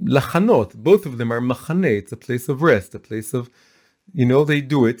lachanot, both of them are machane, it's a place of rest, a place of, they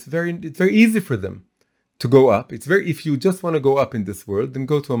do it, it's very easy for them to go up. If you just want to go up in this world, then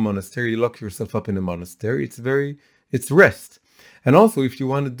go to a monastery, lock yourself up in a monastery, it's rest. And also, if you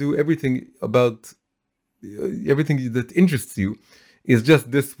want to do everything that interests you is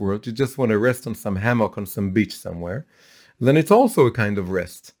just this world, you just want to rest on some hammock on some beach somewhere, then it's also a kind of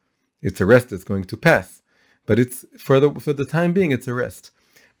rest. It's a rest that's going to pass. But it's for the time being, it's a rest.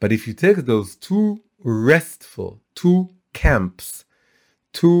 But if you take those two camps,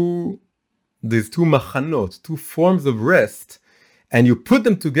 these two machanot, two forms of rest, and you put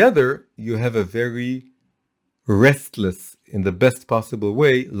them together, you have a very restless, in the best possible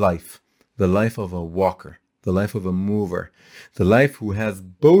way, life. The life of a walker, the life of a mover, the life who has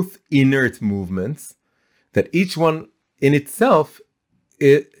both inert movements, that each one in itself,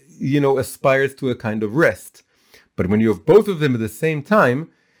 aspires to a kind of rest. But when you have both of them at the same time,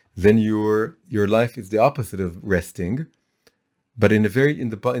 then your life is the opposite of resting, but in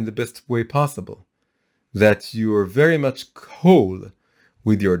the best way possible. That you are very much whole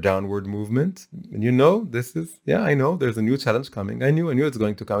with your downward movement. And I know there's a new challenge coming. I knew it's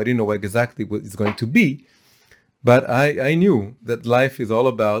going to come. I didn't know exactly what it's going to be, but I knew that life is all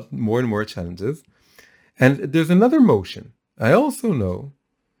about more and more challenges. And there's another motion. I also know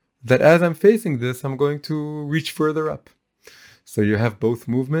that as I'm facing this, I'm going to reach further up. So you have both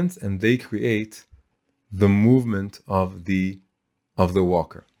movements, and they create the movement of the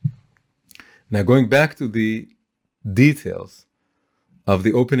walker. Now, going back to the details of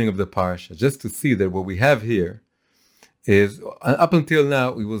the opening of the parsha, just to see that what we have here is, up until now,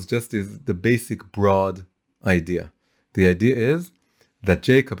 it was just the basic broad idea. The idea is that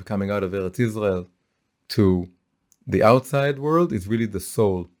Jacob coming out of Eretz Israel to the outside world is really the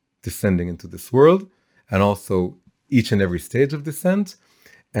soul descending into this world, and also each and every stage of descent.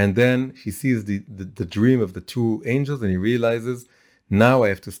 And then he sees the dream of the two angels, and he realizes, now I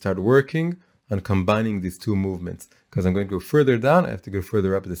have to start working on combining these two movements. Because I'm going to go further down, I have to go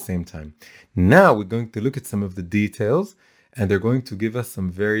further up at the same time. Now we're going to look at some of the details, and they're going to give us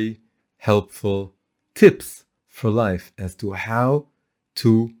some very helpful tips for life as to how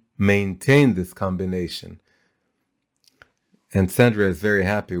to maintain this combination. And Sandra is very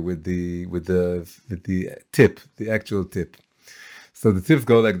happy with the tip, the actual tip. So the tips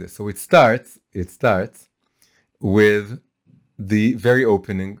go like this. So it starts with the very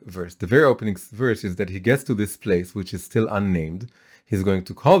opening verse. The very opening verse is that he gets to this place, which is still unnamed. He's going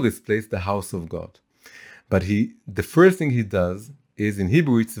to call this place the house of God. But the first thing he does is, in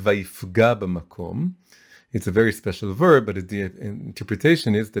Hebrew, it's vayifga b'makom. It's a very special verb, but the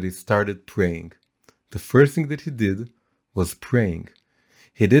interpretation is that he started praying. The first thing that he did was praying.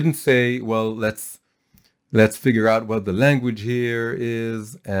 He didn't say, well, let's figure out what the language here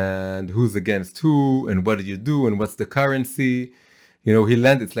is, and who's against who, and what do you do, and what's the currency.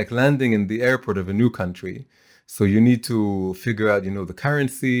 It's like landing in the airport of a new country. So you need to figure out, the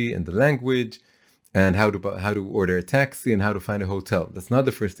currency and the language, and how to order a taxi and how to find a hotel. That's not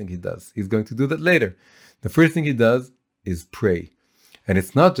the first thing he does. He's going to do that later. The first thing he does is pray. And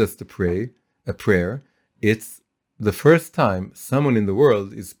it's not just a prayer. It's the first time someone in the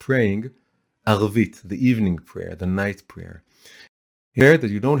world is praying Arvit, the evening prayer, the night prayer. A prayer that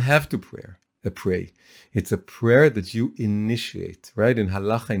you don't have to pray. It's a prayer that you initiate, right? In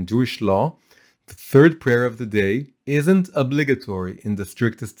halacha, in Jewish law, the third prayer of the day isn't obligatory in the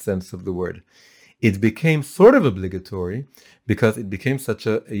strictest sense of the word. It became sort of obligatory because it became such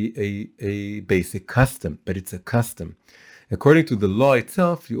a basic custom, but it's a custom. According to the law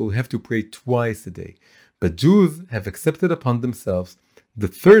itself, you will have to pray twice a day. But Jews have accepted upon themselves the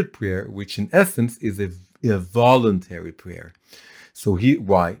third prayer, which in essence is a voluntary prayer. So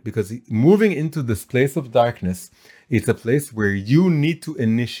why? Because moving into this place of darkness, it's a place where you need to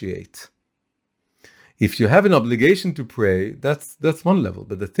initiate. If you have an obligation to pray, that's one level.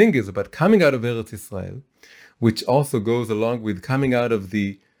 But the thing is about coming out of Eretz Israel, which also goes along with coming out of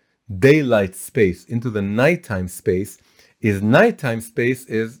the daylight space into the nighttime space, is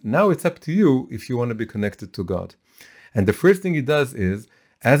now it's up to you if you want to be connected to God. And the first thing he does is,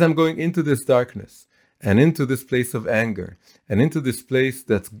 as I'm going into this darkness and into this place of anger and into this place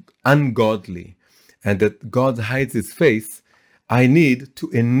that's ungodly and that God hides his face, I need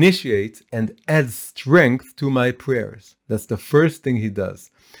to initiate and add strength to my prayers. That's the first thing he does.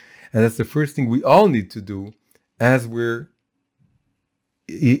 And that's the first thing we all need to do as we're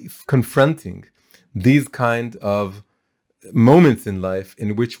confronting these kind of moments in life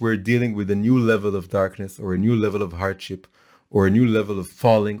in which we're dealing with a new level of darkness or a new level of hardship or a new level of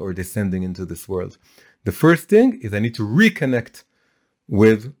falling or descending into this world. The first thing is I need to reconnect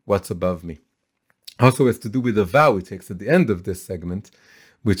with what's above me. Also has to do with the vow he takes at the end of this segment,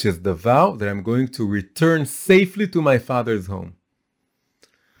 which is the vow that I'm going to return safely to my Father's home.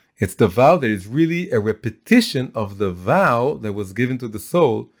 It's the vow that is really a repetition of the vow that was given to the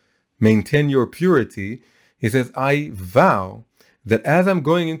soul, maintain your purity. He says, I vow that as I'm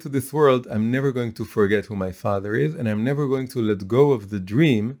going into this world, I'm never going to forget who my Father is, and I'm never going to let go of the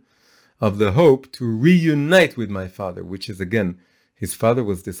dream, of the hope to reunite with my Father, which is, again, his Father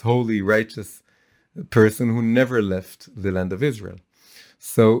was this holy, righteous person who never left the land of Israel.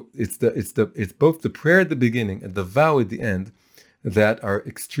 So it's both the prayer at the beginning and the vow at the end that are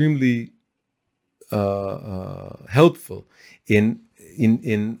extremely helpful in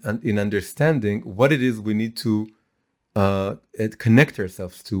understanding what it is we need to connect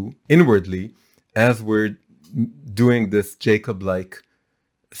ourselves to inwardly as we're doing this Jacob-like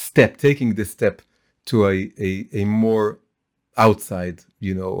step, taking this step to a more outside,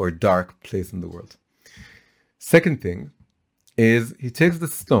 or dark place in the world. Second thing is he takes the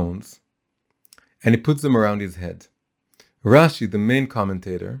stones and he puts them around his head. Rashi, the main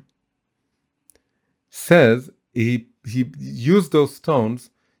commentator, says he used those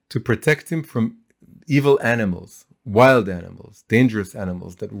stones to protect him from evil animals, wild animals, dangerous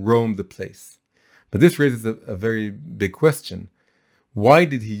animals that roam the place. But this raises a very big question. Why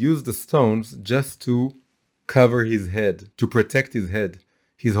did he use the stones just to cover his head, to protect his head?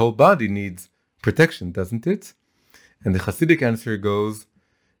 His whole body needs protection, doesn't it? And the Hasidic answer goes,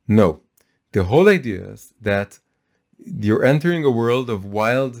 no. The whole idea is that you're entering a world of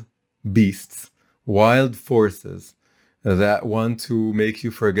wild beasts, wild forces that want to make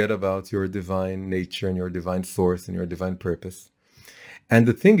you forget about your divine nature and your divine source and your divine purpose. And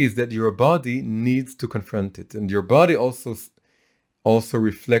the thing is that your body needs to confront it. And your body also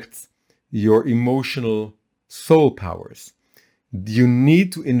reflects your emotional soul powers. You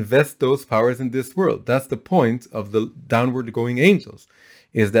need to invest those powers in this world. That's the point of the downward going angels,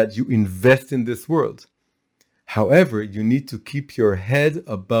 is that you invest in this world. However, you need to keep your head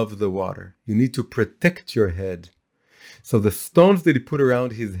above the water. You need to protect your head. So the stones that he put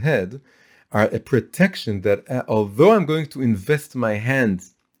around his head are a protection that although I'm going to invest my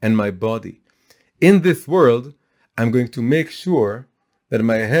hands and my body in this world, I'm going to make sure that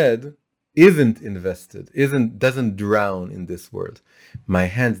my head isn't invested, doesn't drown in this world. My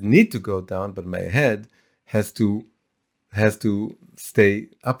hands need to go down, but my head has to stay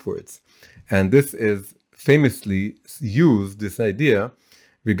upwards. And this is famously used, this idea,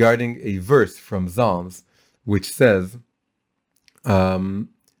 regarding a verse from Psalms, which says, Yegia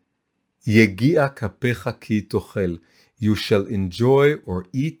kapecha ki tochel, you shall enjoy or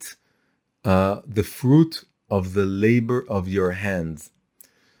eat the fruit of the labor of your hands.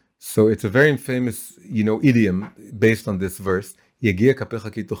 So it's a very famous, idiom based on this verse. Yegia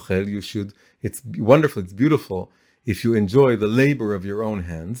kapecha ki tochel, it's wonderful, it's beautiful if you enjoy the labor of your own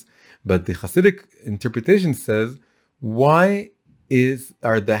hands. But the Hasidic interpretation says, why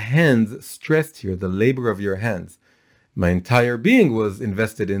are the hands stressed here, the labor of your hands? My entire being was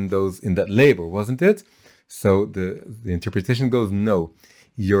invested in that labor, wasn't it? So the interpretation goes, no,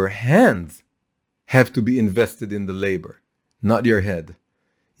 your hands have to be invested in the labor, not your head.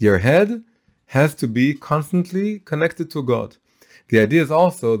 Your head has to be constantly connected to God. The idea is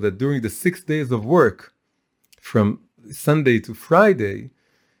also that during the 6 days of work, from Sunday to Friday,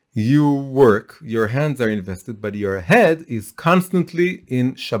 you work, your hands are invested, but your head is constantly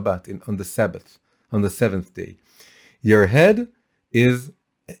in Shabbat, on the Sabbath, on the seventh day. Your head is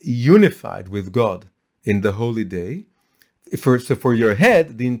unified with God in the holy day. So for your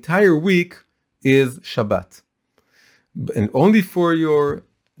head, the entire week is Shabbat. And only for your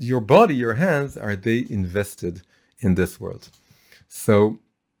body, your hands, are they invested in this world. So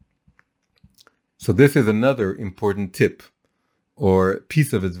this is another important tip or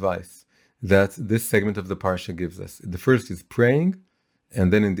piece of advice that this segment of the Parsha gives us. The first is praying,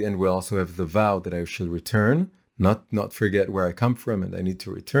 and then in the end we also have the vow that I shall return, not forget where I come from and I need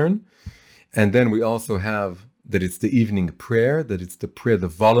to return. And then we also have that it's the evening prayer, that it's the prayer, the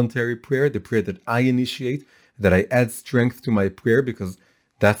voluntary prayer, the prayer that I initiate, that I add strength to my prayer, because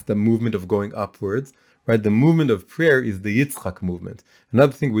that's the movement of going upwards, right? The movement of prayer is the Yitzchak movement.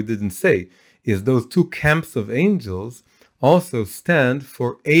 Another thing we didn't say is those two camps of angels also stand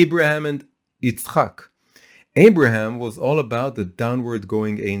for Abraham and Yitzchak. Abraham was all about the downward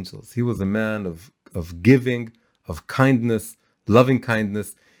going angels. He was a man of giving, of kindness, loving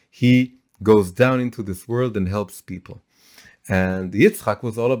kindness. He goes down into this world and helps people. And Yitzchak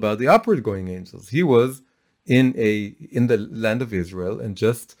was all about the upward going angels. He was in the land of Israel and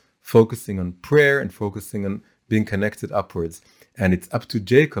just focusing on prayer and focusing on being connected upwards. And it's up to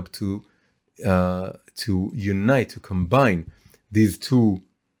Jacob to unite, to combine these two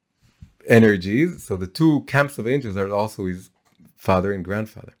energies. So the two camps of angels are also his father and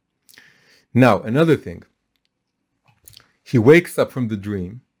grandfather. Now, another thing. He wakes up from the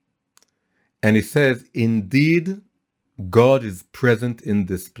dream and he says, indeed, God is present in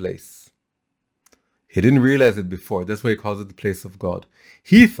this place. He didn't realize it before. That's why he calls it the place of God.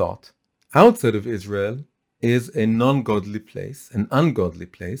 He thought outside of Israel is a non-godly place, an ungodly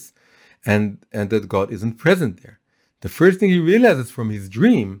place, and that God isn't present there. The first thing he realizes from his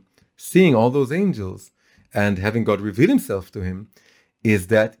dream, seeing all those angels and having God reveal himself to him, is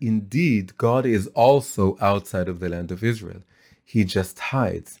that indeed God is also outside of the land of Israel. He just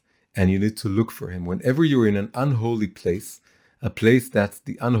hides, and you need to look for him. Whenever you're in an unholy place, a place that's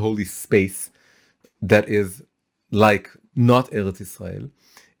the unholy space that is like not Eretz Israel,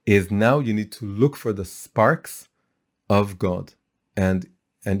 is now you need to look for the sparks of God, and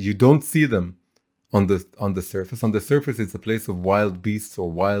you don't see them on the surface. On the surface, it's a place of wild beasts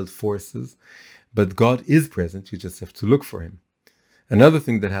or wild forces, but God is present. You just have to look for him. Another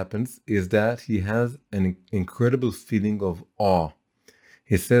thing that happens is that he has an incredible feeling of awe.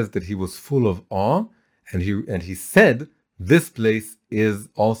 He says that he was full of awe, and he said this place is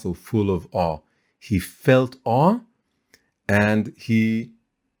also full of awe. He felt awe, and he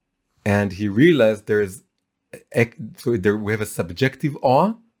realized we have a subjective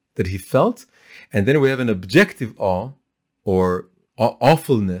awe that he felt, and then we have an objective awe or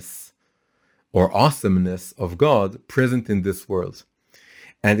awfulness or awesomeness of God present in this world.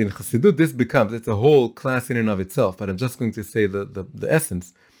 And in Chassidut, it's a whole class in and of itself, but I'm just going to say the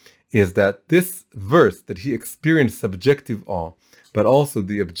essence is that this verse, that he experienced subjective awe, but also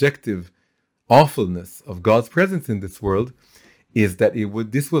the objective awfulness of God's presence in this world, is that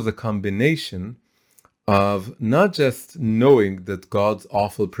this was a combination of not just knowing that God's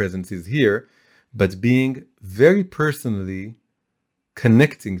awful presence is here, but being very personally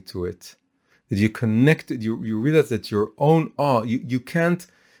connecting to it. That you connected, you realize that your own awe, you can't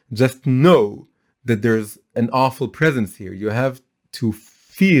just know that there's an awful presence here. You have to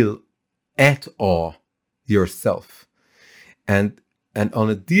feel at awe yourself. And on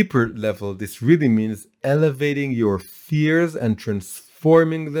a deeper level, this really means elevating your fears and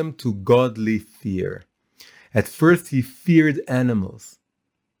transforming them to godly fear. At first, he feared animals,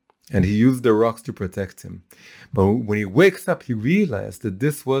 and he used the rocks to protect him. But when he wakes up, he realized that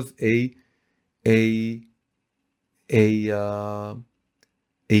this was a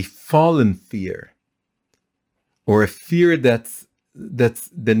fallen fear, or a fear that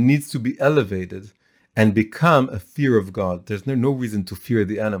needs to be elevated and become a fear of God. There's no reason to fear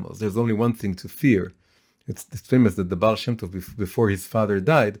the animals. There's only one thing to fear. It's famous that the Baal Shem Tov, before his father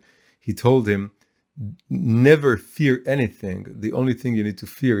died, he told him, never fear anything. The only thing you need to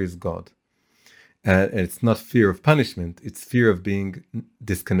fear is God. And it's not fear of punishment. It's fear of being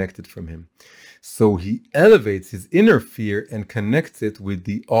disconnected from him. So he elevates his inner fear and connects it with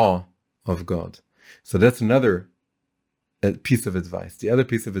the awe of God. So that's another piece of advice. The other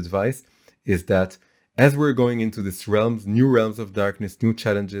piece of advice is that as we're going into this new realms of darkness, new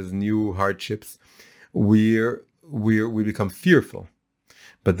challenges, new hardships, we become fearful.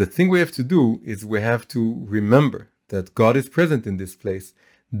 But the thing we have to do is we have to remember that God is present in this place.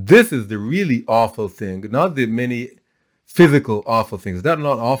 This is the really awful thing, not the many physical awful things. They're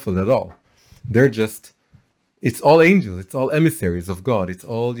not awful at all. It's all angels. It's all emissaries of God. It's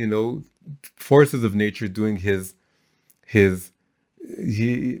all, forces of nature doing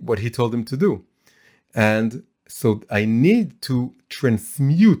what he told him to do. And so I need to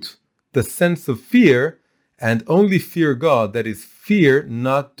transmute the sense of fear and only fear God. That is fear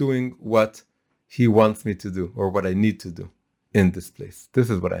not doing what he wants me to do or what I need to do. in this place. This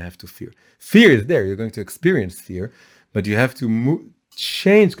is what I have to fear. Fear is there. You're going to experience fear, but you have to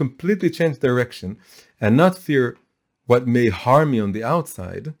completely change direction, and not fear what may harm me on the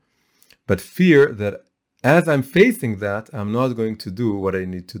outside, but fear that as I'm facing that, I'm not going to do what I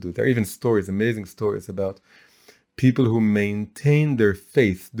need to do. There are even stories, amazing stories about people who maintained their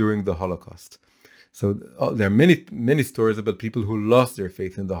faith during the Holocaust. So there are many stories about people who lost their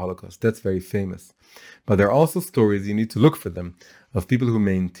faith in the Holocaust. That's very famous. But there are also stories, you need to look for them, of people who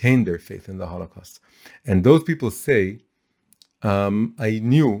maintained their faith in the Holocaust. And those people say, I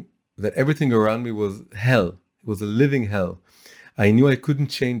knew that everything around me was hell. It was a living hell. I knew I couldn't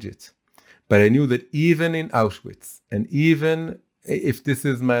change it. But I knew that even in Auschwitz, and even if this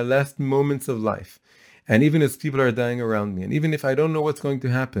is my last moments of life, and even as people are dying around me, and even if I don't know what's going to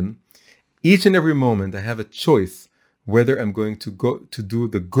happen, each and every moment I have a choice whether I'm going to go to do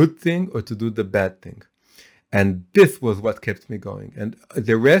the good thing or to do the bad thing. And this was what kept me going. And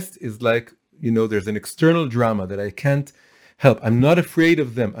the rest is like, there's an external drama that I can't help. I'm not afraid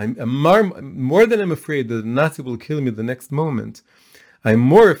of them. I'm more than I'm afraid that the Nazi will kill me the next moment. I'm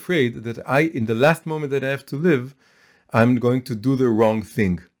more afraid that in the last moment that I have to live, I'm going to do the wrong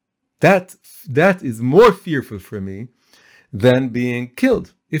thing. That is more fearful for me than being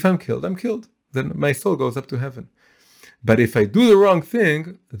killed. If I'm killed, I'm killed. Then my soul goes up to heaven. But if I do the wrong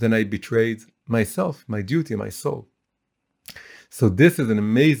thing, then I betrayed myself, my duty, my soul. So this is an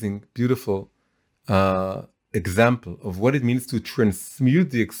amazing, beautiful example of what it means to transmute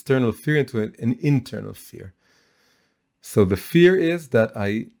the external fear into an internal fear. So the fear is that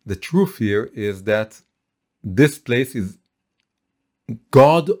the true fear is that this place is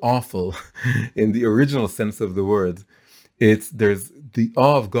God awful in the original sense of the word. There's the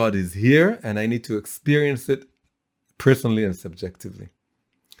awe of God is here, and I need to experience it personally and subjectively.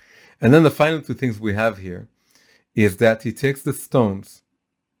 And then the final two things we have here is that he takes the stones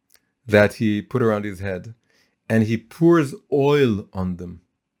that he put around his head and he pours oil on them.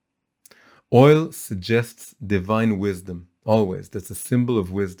 Oil suggests divine wisdom, always. That's a symbol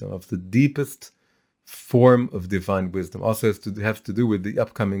of wisdom, of the deepest form of divine wisdom. Also has to do with the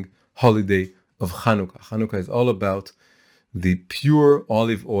upcoming holiday of Hanukkah. Hanukkah is all about the pure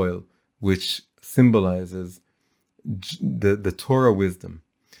olive oil, which symbolizes the Torah wisdom,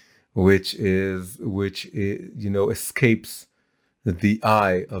 which escapes the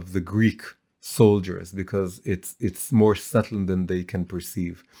eye of the Greek soldiers because it's more subtle than they can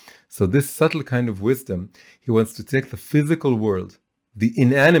perceive. So this subtle kind of wisdom, he wants to take the physical world, the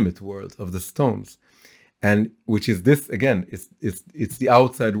inanimate world of the stones, and which is this again, it's the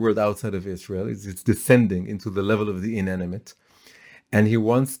outside world outside of Israel. It's descending into the level of the inanimate, and he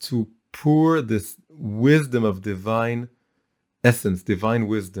wants to pour this wisdom of divine essence, divine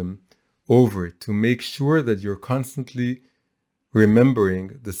wisdom over it to make sure that you're constantly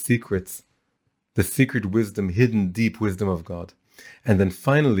remembering the secret wisdom, hidden deep wisdom of God. And then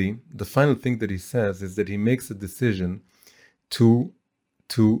finally, the final thing that he says is that he makes a decision to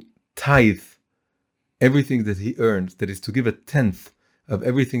tithe everything that he earns, that is to give a tenth of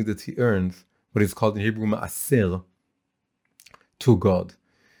everything that he earns, what is called in Hebrew ma'aser, to God.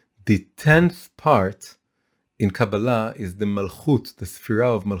 The 10th part in Kabbalah is the Malchut, the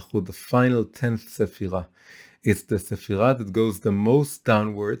Sephirah of Malchut, the final 10th Sephirah. It's the Sephirah that goes the most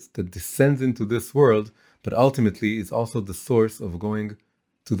downwards, that descends into this world, but ultimately is also the source of going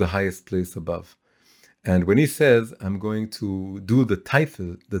to the highest place above. And when he says, I'm going to do the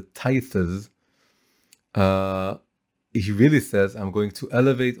tithes, he really says, I'm going to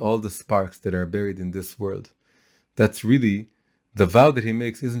elevate all the sparks that are buried in this world. That's really the vow that he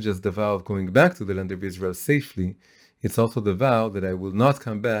makes. Isn't just the vow of going back to the land of Israel safely. It's also the vow that I will not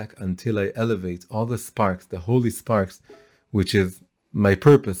come back until I elevate all the sparks, the holy sparks, which is my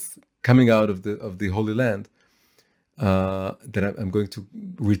purpose coming out of the Holy Land, that I'm going to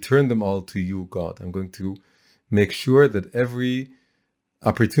return them all to you, God. I'm going to make sure that every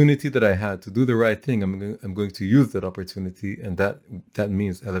opportunity that I had to do the right thing, I'm going to use that opportunity, and that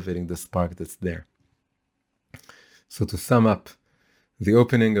means elevating the spark that's there. So to sum up, the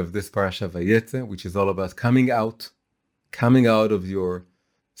opening of this parasha Vayetze, which is all about coming out of your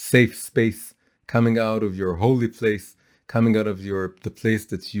safe space, coming out of your holy place, coming out of the place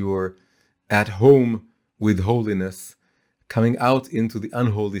that you're at home with holiness, coming out into the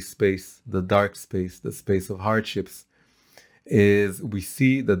unholy space, the dark space, the space of hardships, is we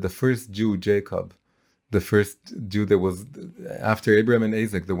see that the first Jew, Jacob, the first Jew that was after Abraham and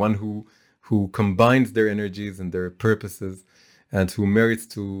Isaac, the one who combines their energies and their purposes, and who merits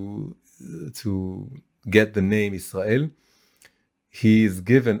to get the name Israel, he's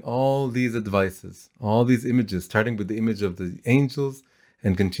given all these advices, all these images, starting with the image of the angels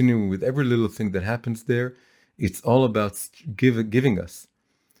and continuing with every little thing that happens there. It's all about giving us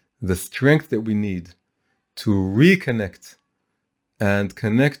the strength that we need to reconnect and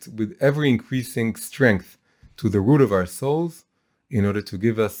connect with ever increasing strength to the root of our souls in order to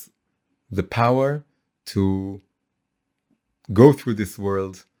give us the power to go through this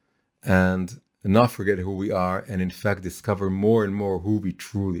world and not forget who we are, and in fact discover more and more who we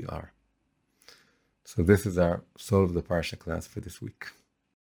truly are. So this is our Soul of the Parsha class for this week.